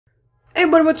Hey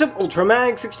everybody, what's up?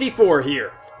 Ultramag64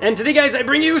 here. And today, guys, I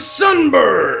bring you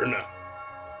Sunburn!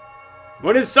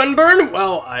 What is Sunburn?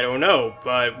 Well, I don't know,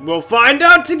 but we'll find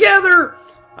out together!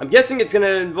 I'm guessing it's gonna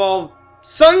involve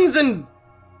suns and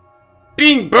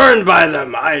being burned by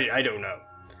them. I don't know.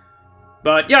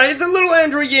 But yeah, it's a little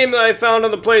Android game that I found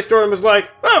on the Play Store and was like,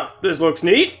 oh, this looks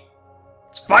neat.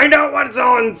 Let's find out what's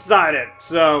all inside it.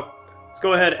 So, let's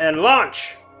go ahead and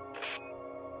launch.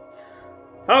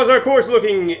 How's our course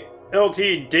looking,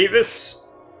 LT Davis?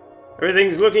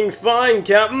 Everything's looking fine,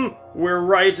 Captain. We're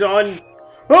right on...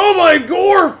 Oh my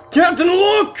Gorf! Captain,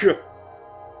 look!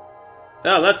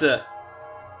 Oh, that's a...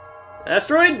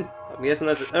 asteroid? I'm guessing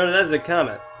that's a... Oh, no, that's a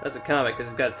comet. That's a comet,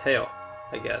 because it's got a tail,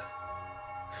 I guess.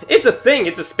 It's a thing!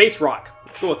 It's a space rock.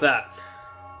 Let's go with that.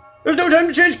 There's no time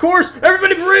to change course!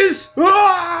 Everybody freeze!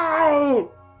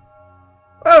 Oh!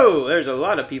 Oh, there's a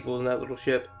lot of people in that little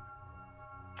ship.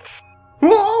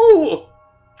 Whoa!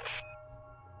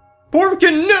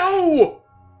 Porkin, no!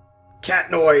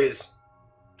 Cat noise.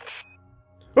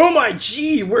 Oh my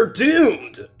gee, we're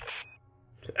doomed!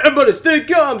 Everybody stay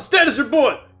calm, status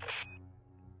report!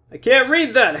 I can't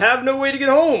read that, have no way to get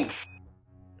home.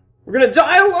 We're gonna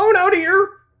die alone out here!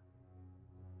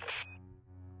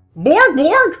 Borg,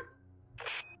 Borg!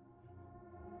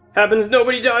 Happens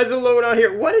nobody dies alone out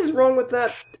here. What is wrong with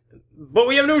that? But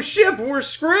we have no ship, we're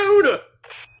screwed!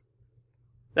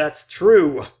 That's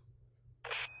true.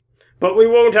 But we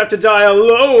won't have to die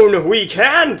alone! We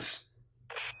can't!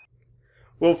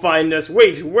 We'll find us.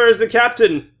 Wait, where's the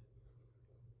captain?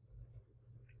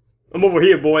 I'm over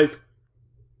here, boys.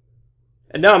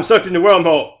 And now I'm sucked into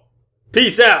wormhole.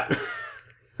 Peace out!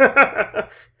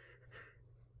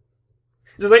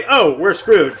 Just like, oh, we're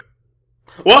screwed.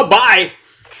 Well, bye!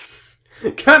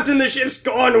 Captain, the ship's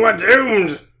gone, we're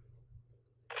doomed!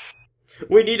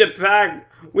 We need a pact.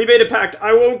 We made a pact.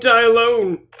 I won't die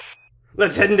alone.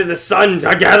 Let's head into the sun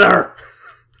together.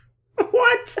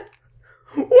 What?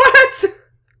 What?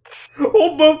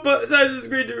 Hold both sides of the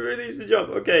screen to release the jump.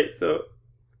 Okay, so.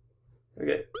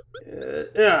 Okay.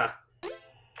 Yeah.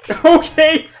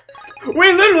 Okay.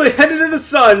 We literally headed into the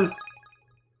sun.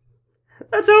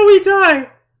 That's how we die.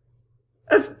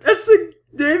 That's the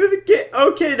name of the game.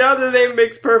 Okay, now the name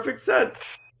makes perfect sense.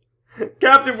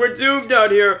 Captain, we're doomed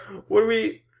out here. What do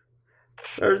we...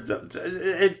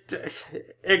 It's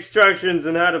instructions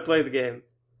on how to play the game.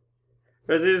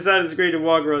 Because they decided to agree to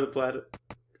walk around the planet.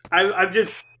 I'm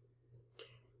just...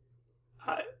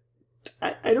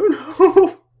 I don't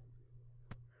know.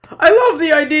 I love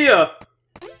the idea.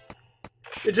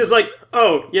 It's just like,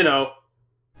 oh, you know,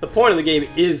 the point of the game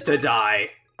is to die.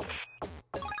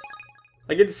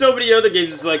 Like in so many other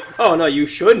games, it's like, oh no, you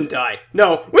shouldn't die.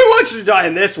 No, we want you to die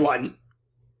in this one.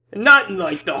 And not in,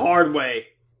 like, the hard way.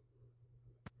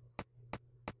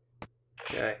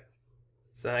 Okay.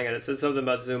 So hang on, it said something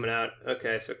about zooming out.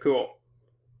 Okay, so cool.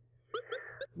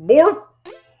 Morph!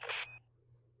 I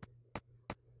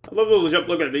love the little jump.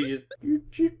 Look at it. He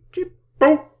just...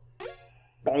 Boom!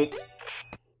 Boom!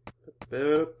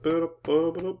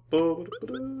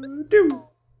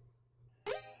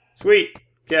 Sweet!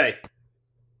 Okay.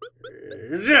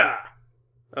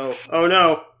 Oh, oh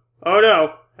no! Oh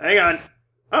no! Hang on!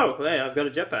 Oh, hey, I've got a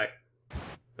jetpack.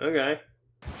 Okay.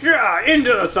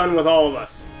 Into the sun with all of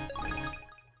us!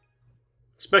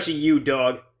 Especially you,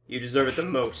 dog. You deserve it the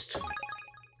most.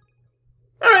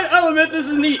 Alright, I'll admit, this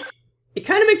is neat. It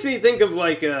kind of makes me think of,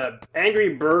 like,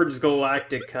 Angry Birds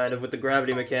Galactic, kind of, with the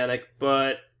gravity mechanic,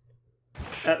 but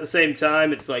at the same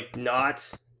time, it's, like,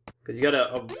 not. Because you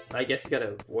gotta, I guess you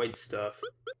gotta avoid stuff.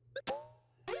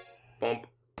 Bump.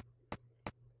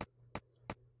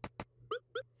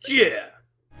 Yeah!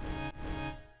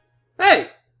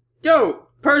 Hey! Yo!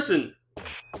 Person!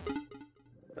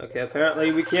 Okay,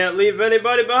 apparently we can't leave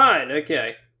anybody behind.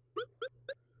 Okay.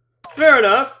 Fair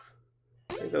enough.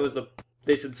 I think that was the...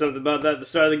 They said something about that at the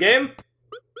start of the game.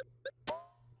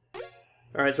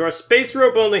 Alright, so our space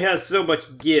rope only has so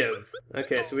much give.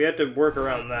 Okay, so we have to work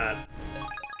around that.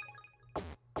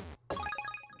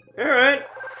 Alright.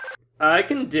 I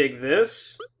can dig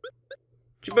this.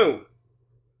 Chaboom.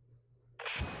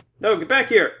 No, get back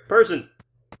here! Person!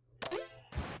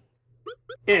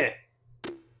 Eh.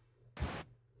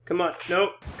 Come on.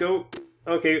 Nope. Go.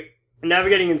 Okay.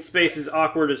 Navigating in space is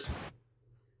awkward as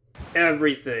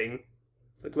everything.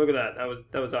 Look at that.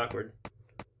 That was awkward.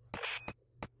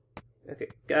 Okay,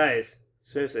 guys.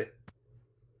 Seriously.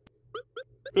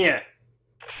 Yeah.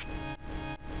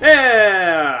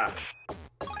 Yeah!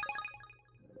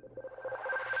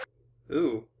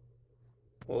 Ooh.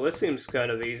 Well, this seems kind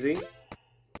of easy.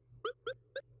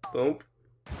 Boom.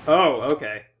 Oh,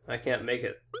 okay. I can't make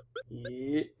it.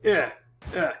 Yeah.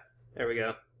 There we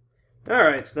go.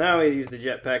 Alright, so now we use the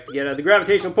jetpack to get out of the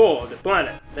gravitational pull of the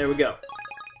planet. There we go.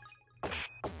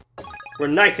 We're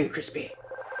nice and crispy.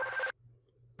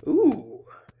 Ooh.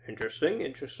 Interesting,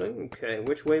 interesting. Okay,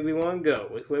 which way we want to go?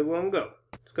 Which way we want to go?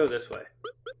 Let's go this way.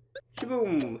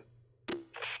 Shaboom!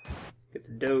 Get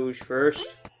the Doge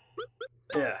first.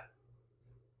 Yeah.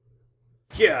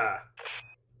 Yeah.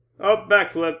 Oh,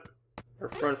 backflip. Or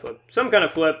front flip. Some kind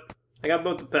of flip. I got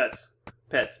both the pets.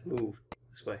 Pets, move.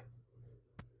 This way.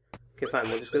 Okay, fine.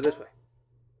 We'll just go this way.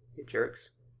 You jerks.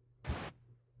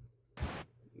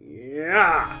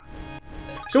 Yeah!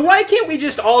 So why can't we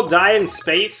just all die in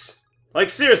space? Like,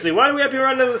 seriously, why do we have to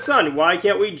run into the sun? Why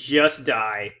can't we just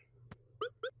die?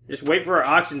 Just wait for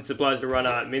our oxygen supplies to run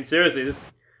out. I mean, seriously, this...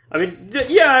 I mean,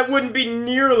 yeah, it wouldn't be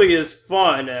nearly as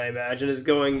fun, I imagine, as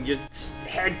going just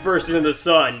headfirst into the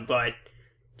sun, but...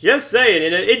 Just saying,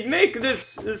 it'd make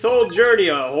this whole journey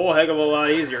a whole heck of a lot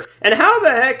easier. And how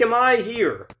the heck am I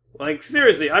here? Like,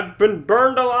 seriously, I've been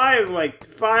burned alive, like,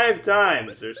 5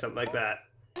 times or something like that.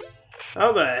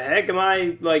 How the heck am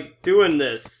I, like, doing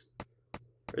this?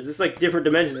 Or is this, like, different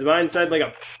dimensions? Am I inside, like,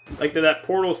 like, did that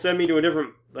portal send me to a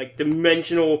different, like,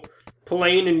 dimensional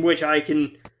plane in which I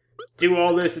can do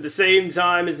all this at the same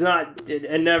time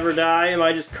and never die? Am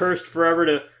I just cursed forever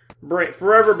to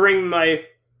bring my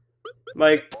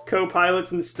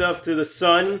co-pilots and stuff to the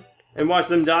sun and watch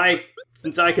them die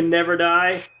since I can never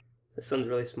die? The sun's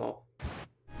really small.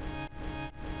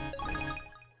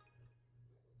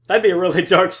 That'd be a really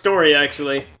dark story,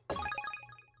 actually.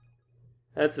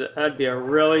 That'd be a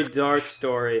really dark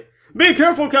story. Be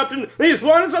careful, Captain! These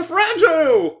planets are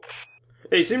fragile!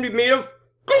 They seem to be made of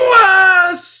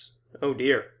glass! Oh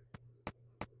dear.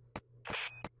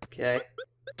 Okay.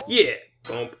 Yeah!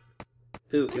 Bump.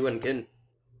 Ooh, he wasn't kidding.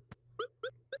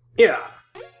 Yeah!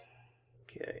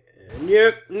 Okay, and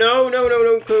yep. No,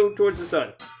 go towards the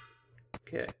sun.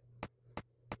 Okay.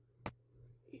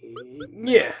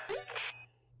 Yeah.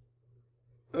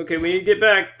 Okay, we need to get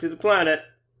back to the planet.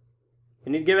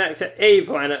 We need to get back to a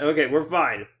planet. Okay, we're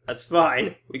fine. That's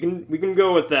fine. We can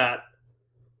go with that.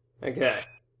 Okay.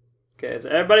 Okay, so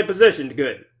everybody positioned.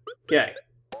 Good. Okay.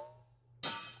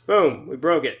 Boom. We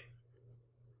broke it.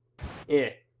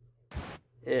 Yeah.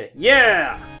 Yeah.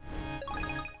 Yeah!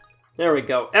 There we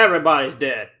go. Everybody's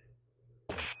dead.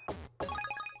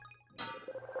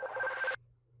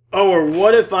 Oh, or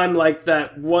what if I'm like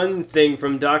that one thing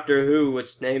from Doctor Who,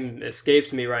 which name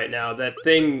escapes me right now, that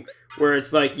thing where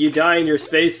it's like you die in your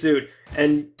spacesuit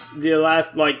and the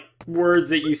last, like, words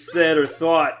that you said or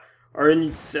thought are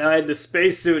inside the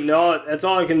spacesuit and that's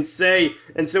all I can say,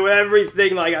 and so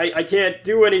everything, like, I can't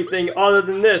do anything other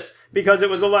than this because it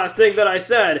was the last thing that I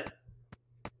said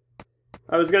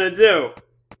I was gonna do.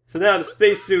 So now the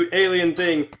spacesuit alien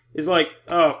thing is like,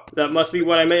 oh, that must be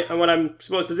what I'm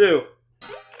supposed to do.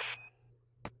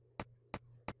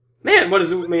 Man, what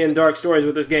is it with me and dark stories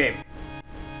with this game?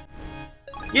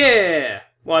 Yeah!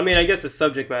 Well, I mean, I guess the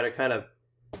subject matter kind of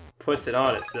puts it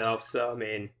on itself, so, I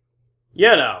mean, you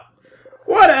know.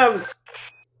 Whatevs!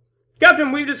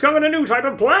 Captain, we've discovered a new type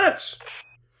of planet!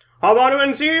 Hop on it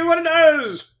and see what it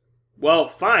is! Well,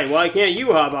 fine, why can't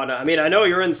you hop on it? I mean, I know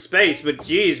you're in space, but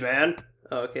geez, man.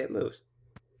 Oh, okay, it moves.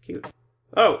 Cute.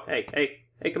 Oh, hey,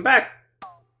 come back!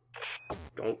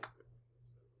 Donk.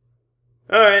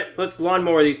 Alright, let's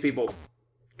lawnmower these people.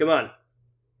 Come on.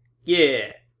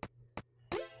 Yeah.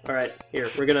 Alright,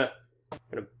 here, we're gonna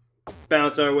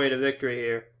bounce our way to victory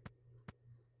here.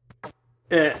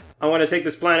 I want to take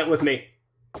this planet with me.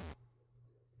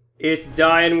 It's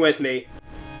dying with me.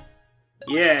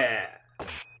 Yeah.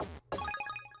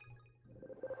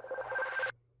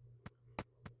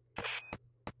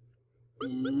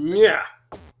 Yeah.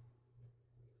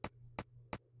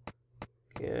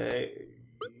 Okay.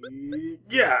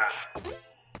 Yeah.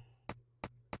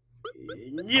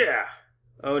 Yeah.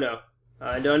 Oh no.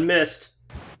 I done missed.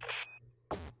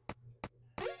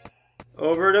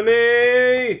 Over to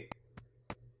me!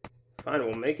 Fine,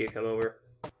 we'll make you come over.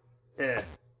 Yeah!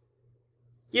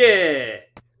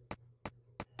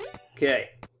 Okay.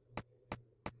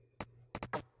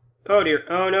 Oh dear.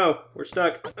 Oh no. We're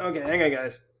stuck. Okay, hang on,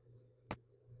 guys.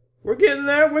 We're getting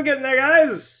there,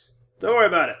 guys! Don't worry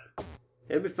about it.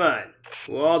 It'll be fine.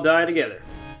 We'll all die together.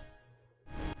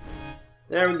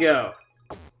 There we go.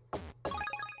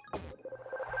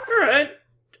 Alright.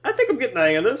 I think I'm getting the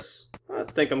hang of this. I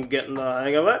think I'm getting the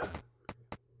hang of it.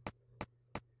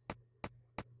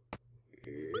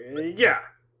 Yeah.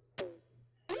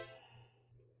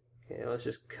 Okay, let's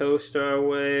just coast our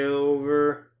way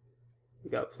over. We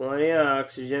got plenty of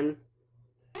oxygen.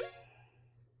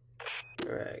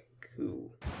 Alright,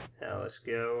 cool. Now let's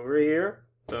go over here.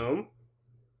 Boom.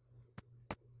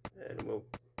 And we'll...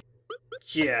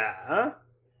 Yeah.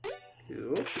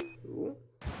 Cool. Cool.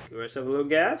 Give ourselves a little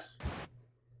gas.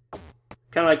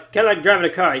 Kind of like driving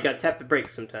a car. You gotta tap the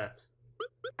brakes sometimes.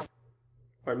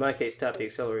 Or in my case, tap the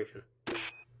acceleration.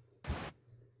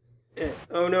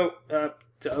 Oh no.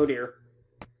 Oh dear.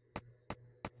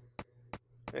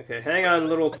 Okay, hang on,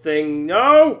 little thing.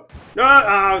 No! No!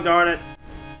 Oh, darn it.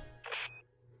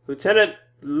 Lieutenant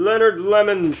Leonard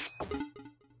Lemons.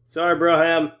 Sorry,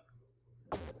 Broham.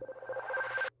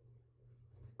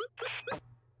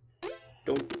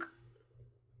 Donk.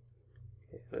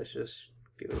 Okay, let's just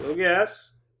give it a little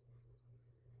gas.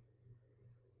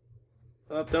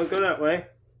 Oh, don't go that way.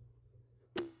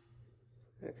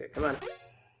 Okay, come on.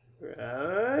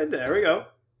 Right, there we go.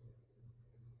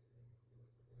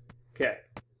 Okay.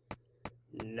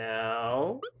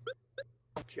 Now,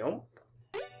 jump.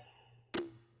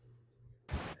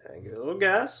 And give it a little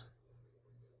gas.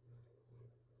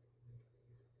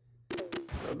 A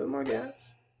little bit more gas.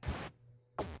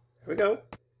 There we go.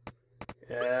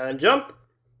 And jump.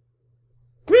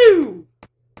 Woo!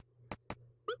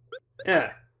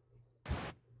 Yeah.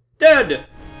 Dead!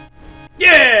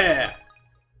 Yeah!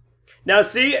 Now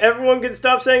see, everyone can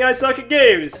stop saying I suck at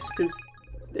games, because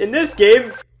in this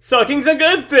game, sucking's a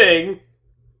good thing!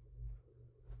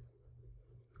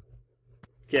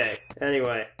 Okay,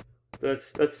 anyway,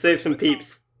 let's save some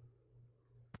peeps.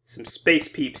 Some space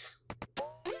peeps.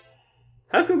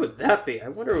 How good would that be? I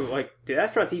wonder, like, do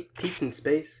astronauts eat peeps in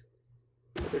space?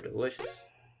 They're delicious.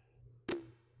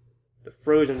 The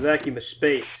frozen vacuum of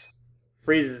space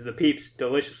freezes the peeps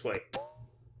deliciously.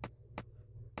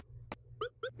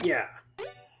 Yeah.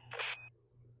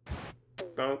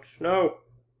 Bounce. No!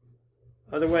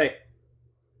 Other way.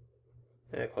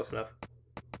 Yeah, close enough.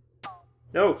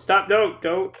 No! Stop! No!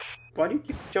 Don't! Why do you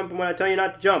keep jumping when I tell you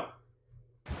not to jump?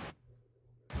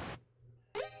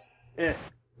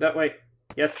 That way.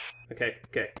 Yes. Okay.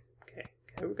 Okay. Okay.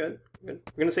 Okay. We're good. We're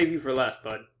gonna save you for last,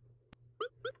 bud.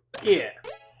 Yeah.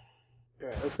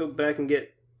 Alright, let's go back and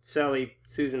get Sally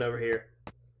Susan over here.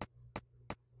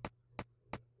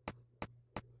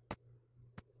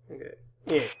 Okay.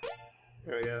 Yeah.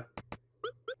 There we go.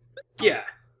 Yeah.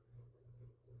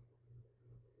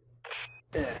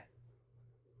 Yeah.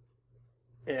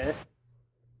 Yeah.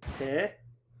 Yeah.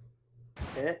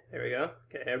 Yeah. There we go.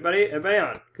 Okay, everybody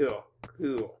on. Cool.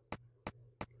 Cool.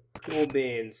 Cool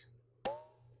beans.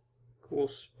 Cool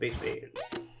space beans.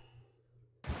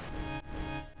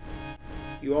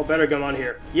 You all better come on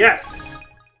here. Yes!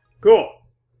 Cool.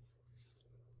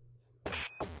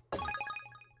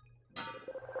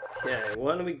 Okay,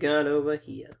 what do we got over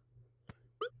here?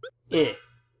 Yeah.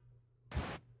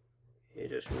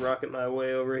 Just rocket my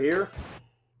way over here.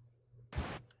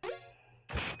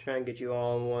 Try and get you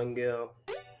all in one go.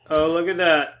 Oh, look at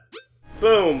that.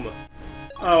 Boom.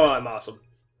 Oh, I'm awesome.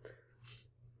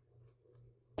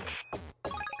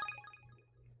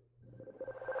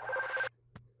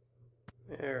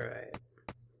 Alright.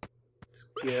 Let's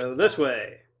go this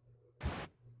way.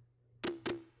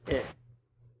 Yeah.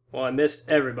 Well, I missed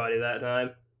everybody that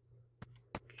time.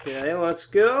 Okay, let's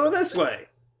go this way.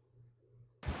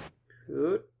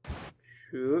 Shoot.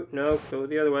 Shoot. No, go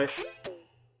the other way.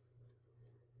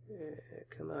 Yeah,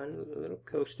 come on, a little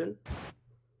coasting.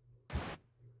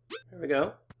 There we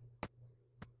go.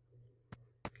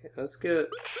 Okay, let's get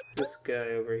this guy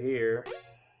over here.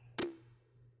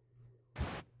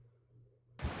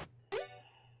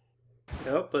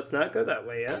 Nope, let's not go that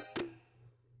way yet.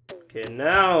 Okay,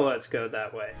 now let's go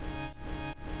that way.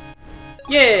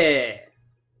 Yeah!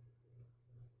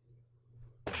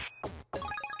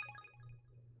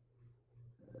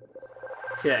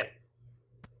 Okay.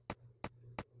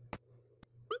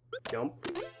 Jump.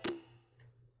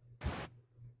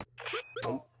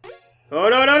 Jump. Oh,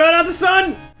 no, no, no, not the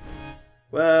sun!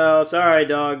 Well, sorry,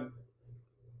 dog.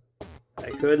 I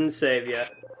couldn't save you.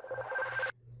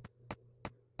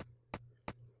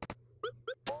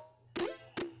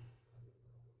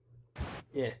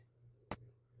 Yeah.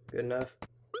 Good enough.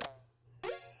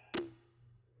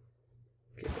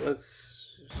 Okay,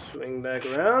 let's swing back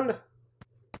around.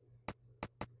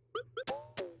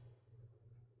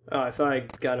 Oh, I thought I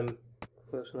got him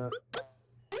close enough.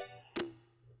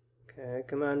 Okay,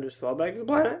 come on, just fall back to the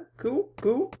planet. Cool,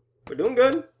 cool. We're doing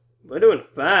good. We're doing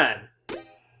fine.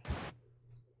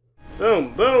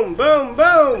 Boom, boom, boom,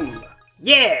 boom!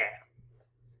 Yeah!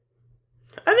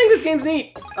 I think this game's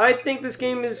neat. I think this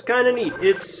game is kind of neat.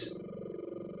 It's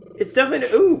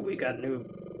definitely... Ooh, we got a new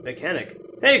mechanic.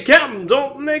 Hey, Captain,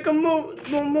 don't make a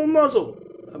move muscle.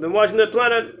 I've been watching the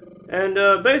planet, and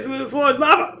basically the floor is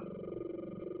lava.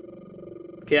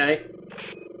 Okay.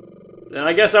 Then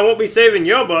I guess I won't be saving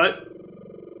your butt.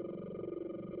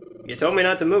 You told me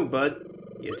not to move, bud.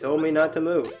 You told me not to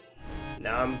move.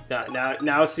 Now I'm not.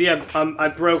 Now see, I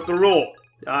broke the rule.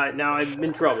 Now I'm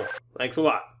in trouble. Thanks a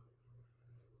lot.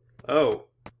 Oh.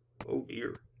 Oh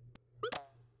dear.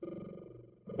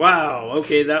 Wow.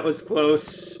 Okay, that was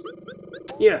close.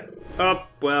 Yeah. Oh,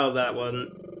 well, that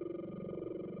wasn't.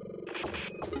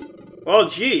 Well,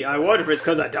 gee, I wonder if it's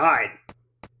because I died.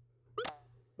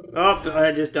 Oh,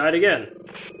 I just died again.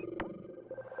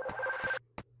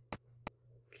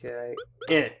 Okay.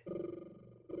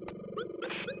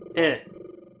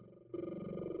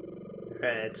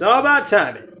 Alright, it's all about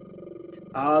timing. It's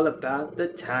all about the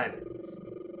timings.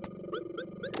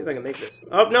 Let's see if I can make this.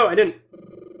 Oh, no, I didn't.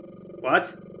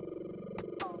 What?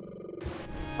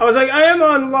 I was like, I am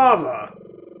on lava!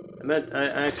 I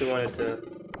actually wanted to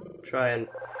try and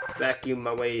vacuum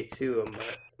my way to him,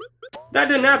 but that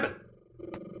didn't happen.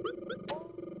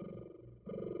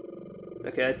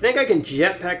 Okay, I think I can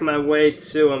jetpack my way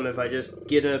to him if I just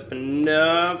get up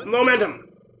enough momentum.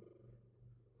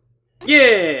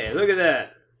 Yeah, look at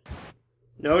that.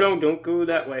 No, don't go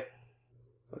that way.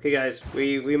 Okay, guys,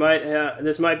 we might have,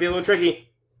 this might be a little tricky.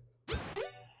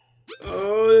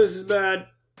 Oh, this is bad.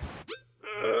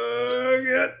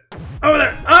 Get over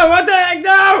there. Oh, what the heck?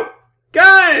 No!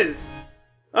 Guys!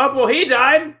 Oh, well, he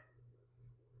died.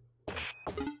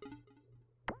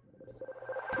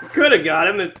 Could have got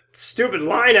him if stupid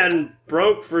line hadn't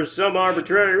broke for some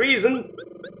arbitrary reason.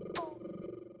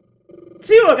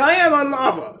 See, look, I am on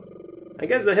lava. I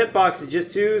guess the hitbox is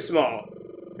just too small.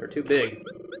 Or too big.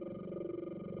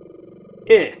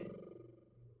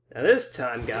 Now this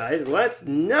time, guys, let's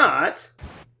not,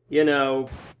 you know,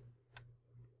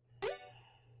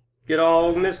 get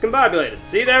all miscombobulated.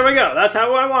 See, there we go. That's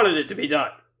how I wanted it to be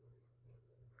done.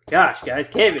 Gosh, guys,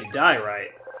 can't even die right.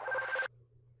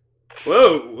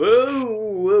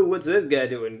 Whoa, what's this guy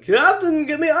doing? Captain,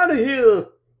 get me out of here!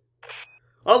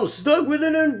 I'm stuck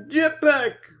within a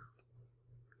jetpack!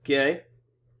 Okay.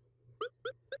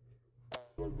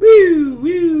 Woo!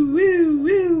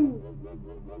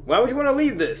 Why would you want to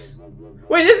leave this?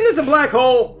 Wait, isn't this a black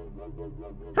hole?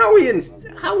 How are we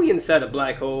inside a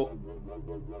black hole?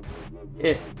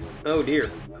 Oh dear.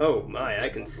 Oh my, I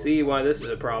can see why this is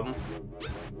a problem.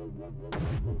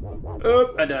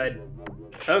 Oh, I died.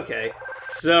 Okay,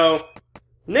 so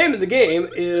name of the game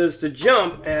is to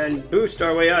jump and boost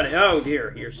our way out of. Oh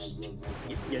dear, you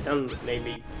done made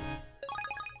me.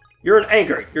 You're an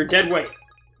anchor. You're dead weight.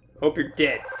 Hope you're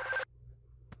dead.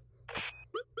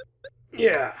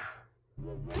 Yeah.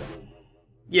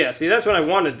 Yeah. See, that's what I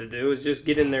wanted to do, is just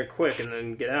get in there quick and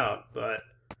then get out. But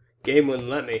game wouldn't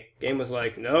let me. Game was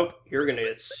like, nope, you're gonna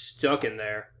get stuck in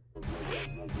there.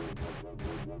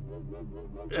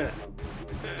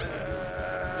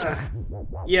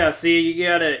 Yeah, see,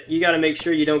 you gotta make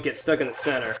sure you don't get stuck in the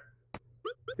center.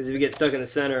 Because if you get stuck in the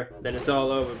center, then it's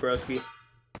all over, broski.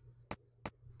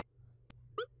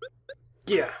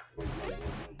 Yeah.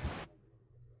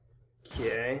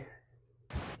 Okay.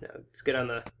 Now let's get on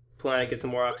the planet, get some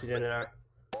more oxygen in our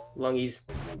lungies.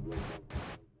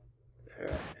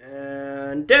 Alright,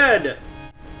 and dead!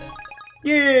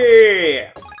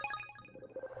 Yeah!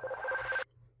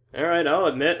 Alright, I'll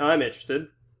admit, I'm interested.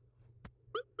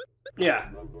 Yeah.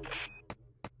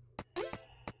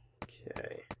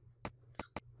 Okay. Let's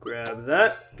grab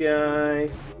that guy.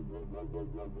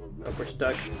 Oh, we're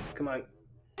stuck. Come on.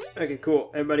 Okay,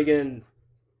 cool. Everybody get in.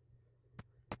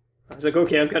 I was like,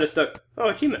 okay, I'm kind of stuck. Oh,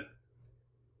 achievement.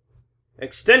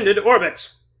 Extended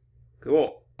orbits.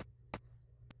 Cool.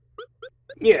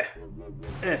 Yeah.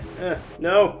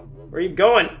 No. Where are you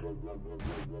going?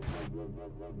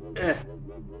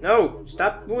 No.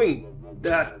 Stop doing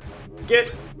that.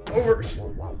 Get over.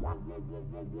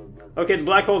 Okay, the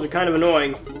black holes are kind of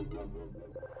annoying.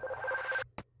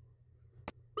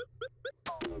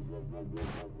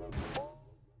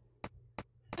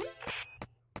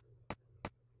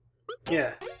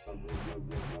 Yeah.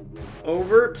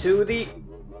 Over to the...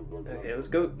 Okay, let's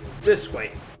go this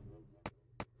way.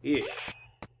 Yeesh.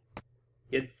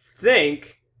 You'd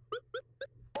think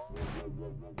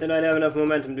that I'd have enough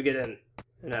momentum to get in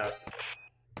and out.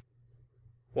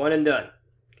 One and done.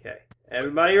 Okay.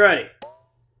 Everybody ready?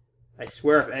 I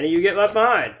swear if any of you get left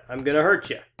behind, I'm gonna hurt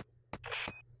you.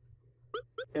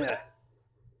 Yeah.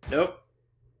 Nope.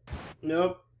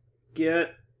 Nope.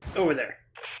 Get over there.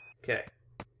 Okay.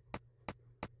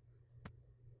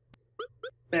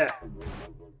 Yeah.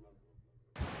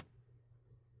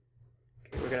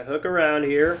 Okay, we're gonna hook around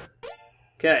here.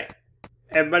 Okay.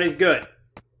 Everybody's good.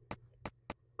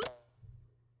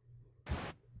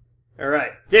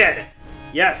 Alright. Dead!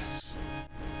 Yes!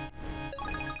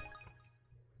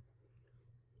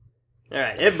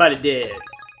 Alright, everybody dead.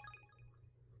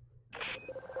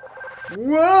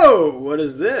 Whoa! What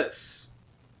is this?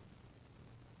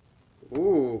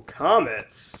 Ooh,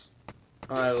 comets.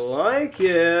 I like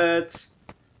it.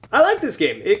 I like this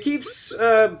game. It keeps,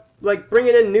 like,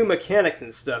 bringing in new mechanics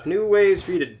and stuff. New ways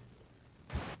for you to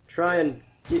try and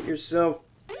get yourself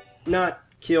not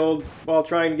killed while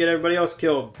trying to get everybody else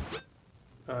killed.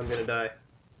 Oh, I'm gonna die.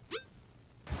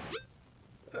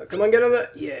 Come on, get on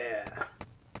that. Yeah.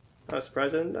 I was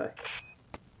surprised I didn't die.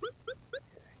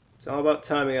 It's all about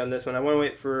timing on this one. I want to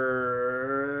wait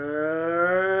for...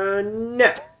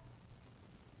 now.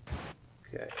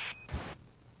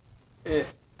 Okay.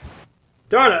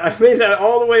 Darn it, I made that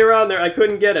all the way around there. I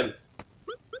couldn't get him.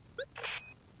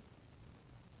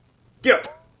 Go.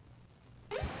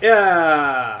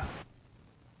 Yeah.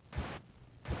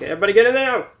 Okay, everybody get in there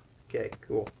now. Okay,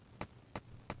 cool.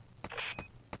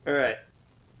 Alright.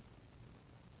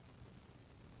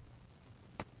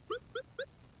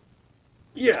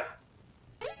 Yeah.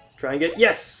 Let's try and get...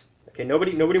 yes! Okay,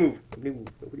 nobody move. Nobody move.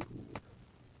 Nobody move.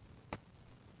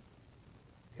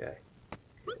 Okay.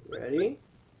 Ready?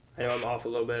 I know I'm off a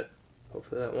little bit.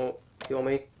 Hopefully that won't kill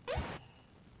me.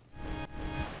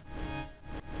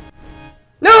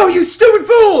 No, you stupid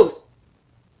fools!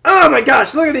 Oh my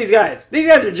gosh, look at these guys. These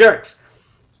guys are jerks.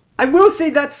 I will say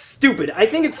that's stupid. I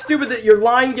think it's stupid that your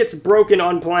line gets broken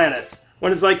on planets.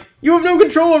 When it's like, you have no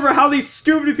control over how these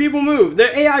stupid people move.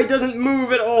 Their AI doesn't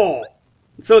move at all.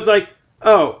 So it's like,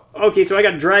 oh, okay, so I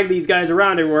gotta drag these guys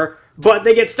around everywhere, but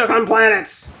they get stuck on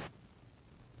planets.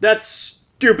 That's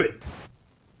stupid.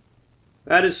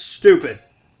 That is stupid.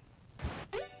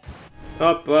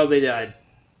 Oh, well, they died.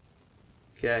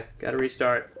 Okay, gotta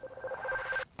restart.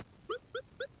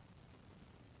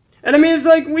 And I mean, it's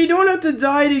like, we don't have to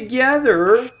die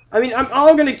together. I mean, I'm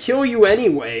all gonna kill you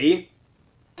anyway.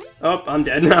 Oh, I'm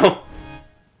dead now.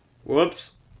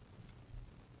 Whoops.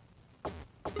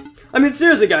 I mean,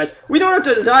 seriously, guys, we don't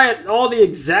have to die at all the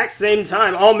exact same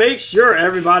time. I'll make sure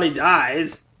everybody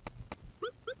dies.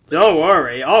 Don't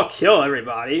worry, I'll kill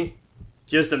everybody. It's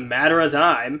just a matter of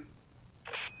time.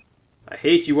 I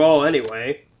hate you all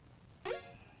anyway.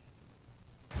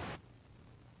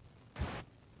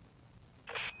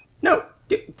 No!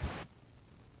 You're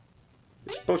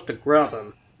supposed to grab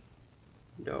him.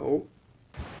 No.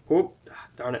 Oop.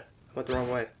 Darn it. I went the wrong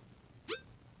way.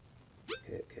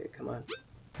 Okay, come on.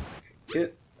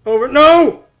 Get over.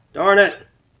 No! Darn it.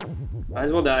 Might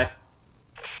as well die.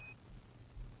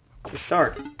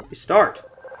 Restart. Restart.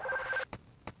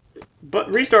 But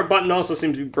restart button also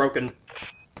seems to be broken.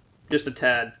 Just a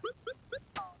tad.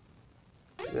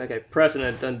 Okay, pressing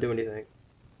it doesn't do anything.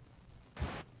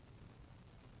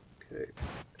 Okay.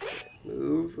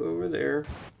 Move over there.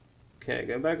 Okay,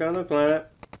 go back on the planet.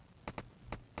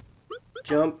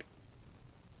 Jump.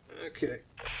 Okay.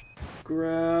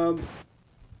 Grab.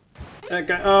 That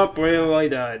guy. Oh, well, he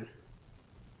died.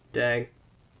 Dang.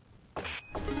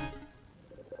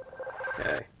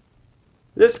 Okay.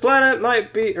 This planet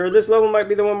might be, or this level might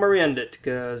be the one where we end it,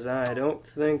 because I don't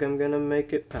think I'm gonna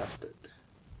make it past it.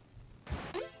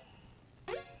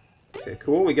 Okay,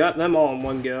 cool. We got them all in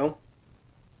one go.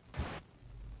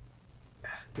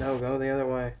 No, go the other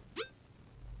way.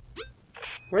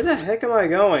 Where the heck am I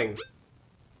going?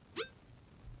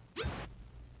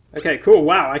 Okay, cool.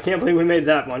 Wow, I can't believe we made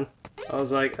that one. I was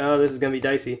like, oh, this is gonna be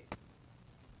dicey.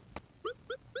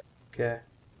 Okay.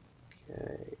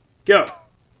 Okay. Go!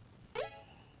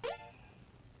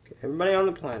 Okay, everybody on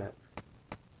the planet.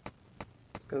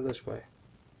 Let's go this way.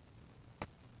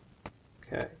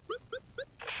 Okay.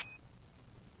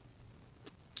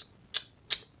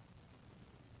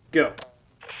 Go.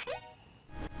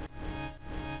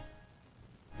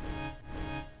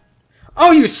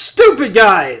 Oh, you stupid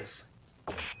guys!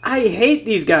 I hate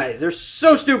these guys. They're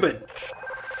so stupid.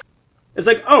 It's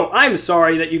like, oh, I'm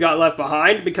sorry that you got left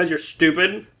behind because you're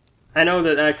stupid. I know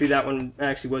that actually that one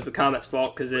actually was the comet's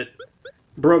fault because it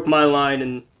broke my line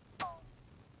and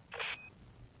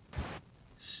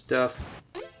stuff.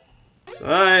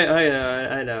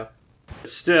 I know.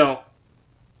 But still,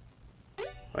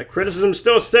 my criticism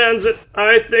still stands that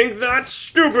I think that's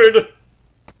stupid.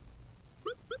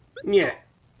 Yeah.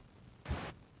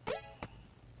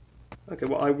 Okay,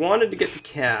 well, I wanted to get the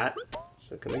cat.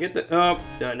 So can we get the... oh,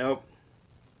 nope.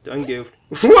 Done goofed.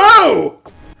 Whoa!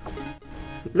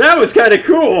 That was kind of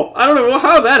cool. I don't know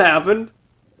how that happened.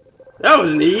 That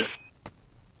was neat.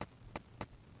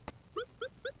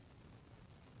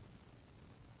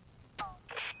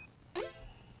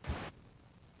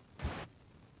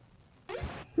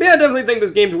 Yeah, I definitely think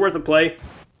this game's worth a play.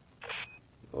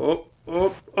 Oh,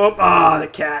 ah, the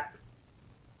cat.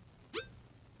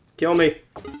 Kill me.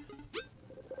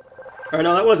 Or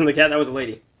no, that wasn't the cat, that was a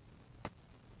lady.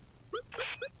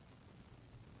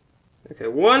 Okay,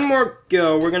 one more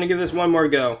go. We're gonna give this one more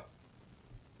go.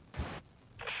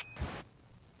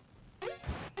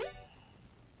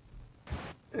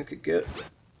 Okay, good.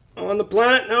 On the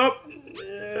planet? Nope.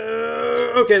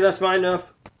 Okay, that's fine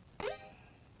enough.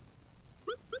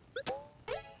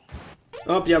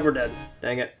 Oh, yeah, we're dead.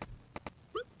 Dang it.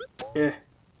 Yeah.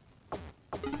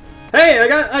 Hey,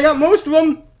 I got most of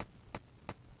them.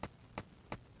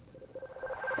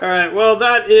 All right. Well,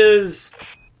 that is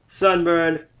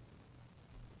Sunburn.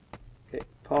 Okay,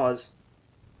 pause.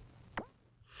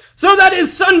 So that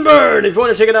is Sunburn! If you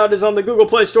want to check it out, it's on the Google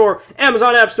Play Store,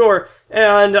 Amazon App Store,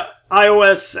 and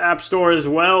iOS App Store as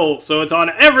well. So it's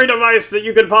on every device that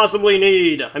you could possibly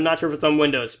need. I'm not sure if it's on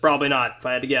Windows. Probably not, if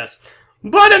I had to guess.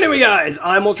 But anyway, guys,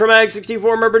 I'm Ultramag64,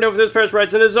 remember to know for this press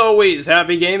rights, and as always,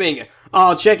 happy gaming.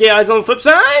 I'll check you guys on the flip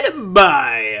side.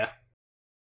 Bye!